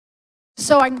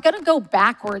So I'm going to go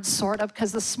backwards, sort of,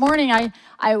 because this morning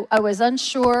I was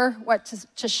unsure what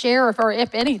to share, or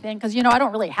if anything, because, I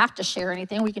don't really have to share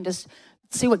anything. We can just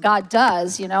see what God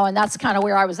does, and that's kind of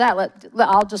where I was at.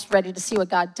 I'll just ready to see what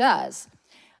God does.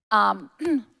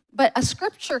 But a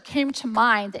scripture came to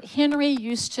mind that Henry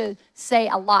used to say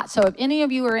a lot. So if any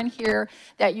of you are in here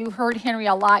that you heard Henry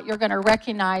a lot, you're going to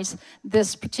recognize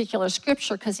this particular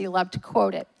scripture because he loved to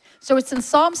quote it. So it's in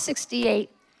Psalm 68,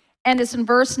 and it's in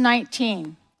verse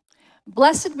 19.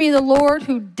 Blessed be the Lord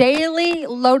who daily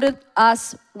loaded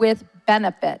us with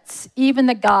benefits, even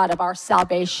the God of our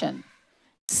salvation.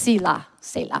 Selah,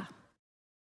 Selah.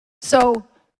 So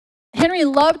Henry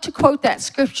loved to quote that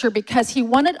scripture because he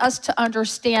wanted us to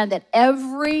understand that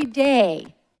every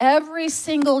day, every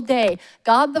single day,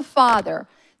 God the Father,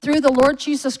 through the Lord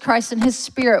Jesus Christ and his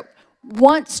Spirit,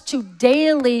 wants to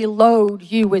daily load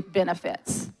you with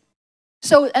benefits.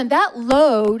 So, and that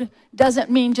load doesn't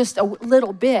mean just a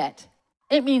little bit.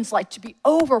 It means like to be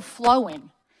overflowing.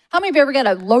 How many of you ever got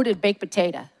a loaded baked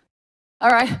potato?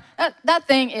 All right, that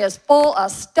thing is full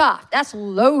of stuff. That's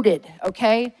loaded,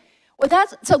 okay? Well,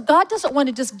 so God doesn't want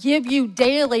to just give you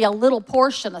daily a little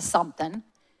portion of something.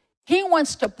 He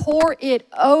wants to pour it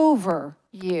over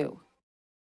you.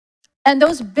 And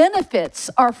those benefits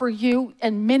are for you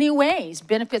in many ways.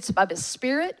 Benefits of his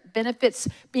Spirit, benefits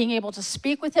being able to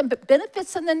speak with him, but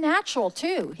benefits in the natural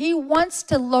too. He wants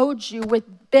to load you with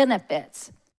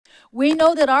benefits. We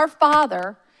know that our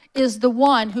Father is the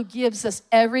one who gives us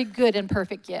every good and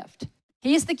perfect gift.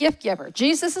 He's the gift giver.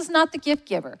 Jesus is not the gift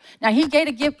giver. Now, he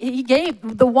gave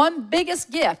the one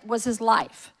biggest gift was his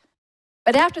life.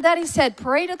 But after that, he said,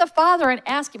 pray to the Father and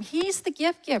ask him. He's the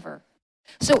gift giver.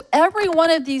 So every one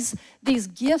of these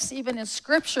gifts, even in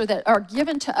Scripture, that are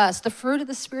given to us, the fruit of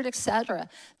the Spirit, etc.,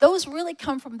 those really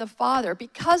come from the Father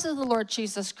because of the Lord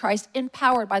Jesus Christ,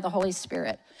 empowered by the Holy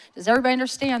Spirit. Does everybody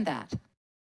understand that?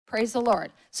 Praise the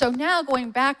Lord. So now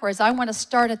going backwards, I want to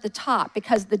start at the top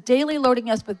because the daily loading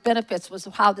us with benefits was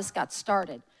how this got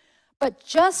started. But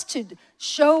just to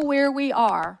show where we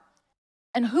are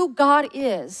and who God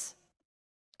is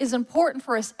important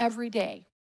for us every day.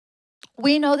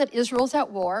 We know that Israel's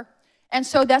at war, and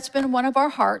so that's been one of our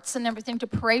hearts and everything, to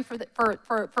pray for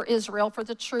Israel, for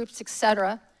the troops,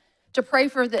 etc., to pray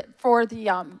for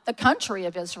the country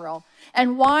of Israel.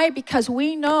 And why? Because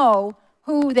we know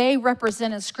who they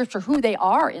represent in Scripture, who they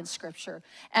are in Scripture,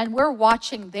 and we're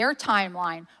watching their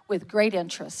timeline with great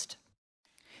interest.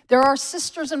 There are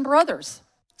sisters and brothers,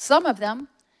 some of them.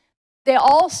 They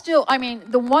all still,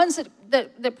 the ones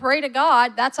that pray to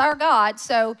God, that's our God,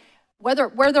 so where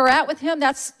they're at with him,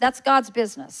 that's God's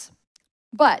business.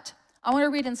 But I want to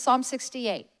read in Psalm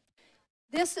 68.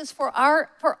 This is for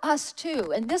us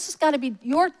too, and this has got to be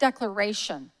your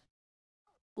declaration.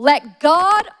 Let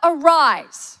God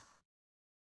arise.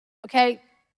 Okay?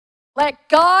 Let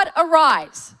God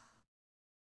arise.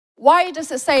 Why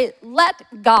does it say,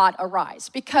 let God arise?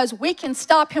 Because we can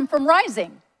stop him from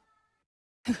rising.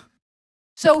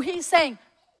 So he's saying,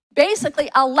 basically,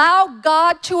 allow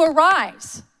God to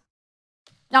arise.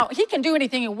 Now, he can do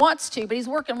anything he wants to, but he's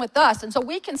working with us. And so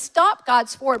we can stop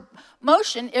God's forward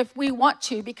motion if we want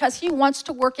to, because he wants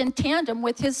to work in tandem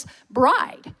with his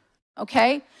bride,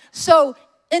 okay? So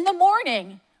in the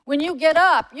morning, when you get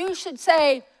up, you should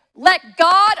say, let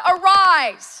God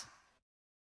arise.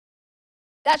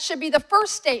 That should be the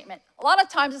first statement. A lot of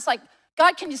times it's like,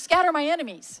 God, can you scatter my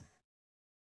enemies?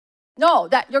 No,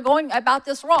 that you're going about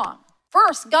this wrong.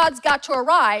 First, God's got to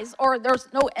arise, or there's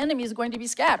no enemies going to be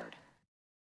scattered.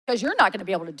 Because you're not going to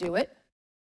be able to do it,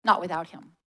 not without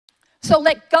him. So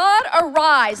let God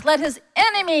arise. Let his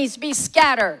enemies be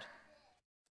scattered.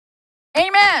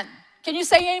 Amen. Can you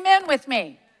say amen with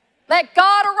me? Let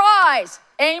God arise.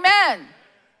 Amen.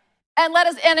 And let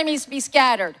his enemies be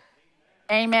scattered.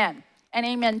 Amen. And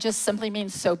amen just simply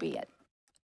means so be it.